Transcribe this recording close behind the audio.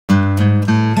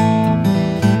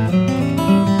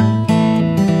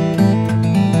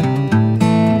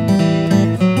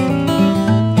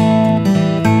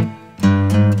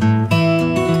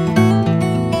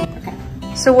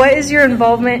So what is your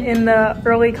involvement in the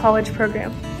early college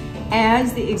program?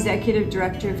 As the Executive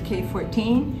Director of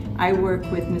K-14, I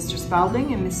work with Mr.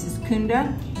 Spalding and Mrs.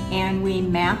 Kunda, and we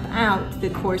map out the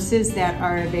courses that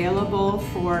are available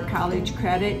for college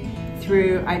credit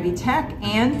through Ivy Tech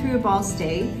and through Ball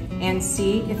State, and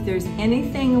see if there's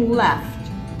anything left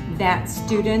that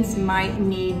students might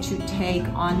need to take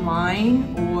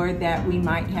online, or that we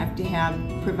might have to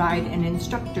provide an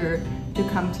instructor to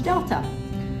come to Delta.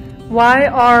 Why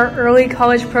are early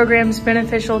college programs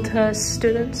beneficial to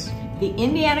students? The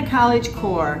Indiana College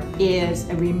Core is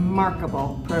a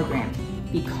remarkable program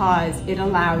because it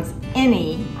allows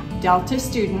any Delta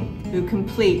student who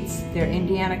completes their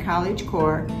Indiana College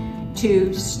Core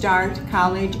to start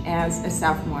college as a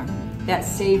sophomore. That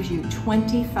saves you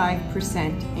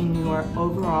 25% in your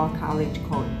overall college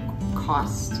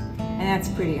cost, and that's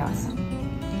pretty awesome.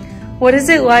 What is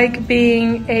it like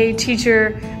being a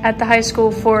teacher at the high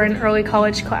school for an early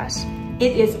college class?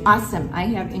 It is awesome. I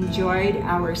have enjoyed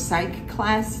our psych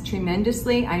class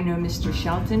tremendously. I know Mr.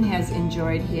 Shelton has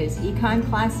enjoyed his econ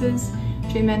classes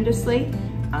tremendously.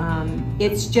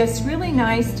 It's just really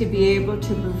nice to be able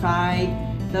to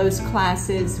provide those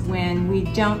classes when we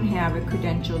don't have a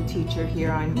credentialed teacher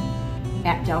here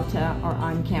at Delta or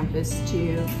on campus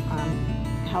to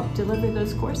help deliver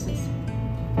those courses.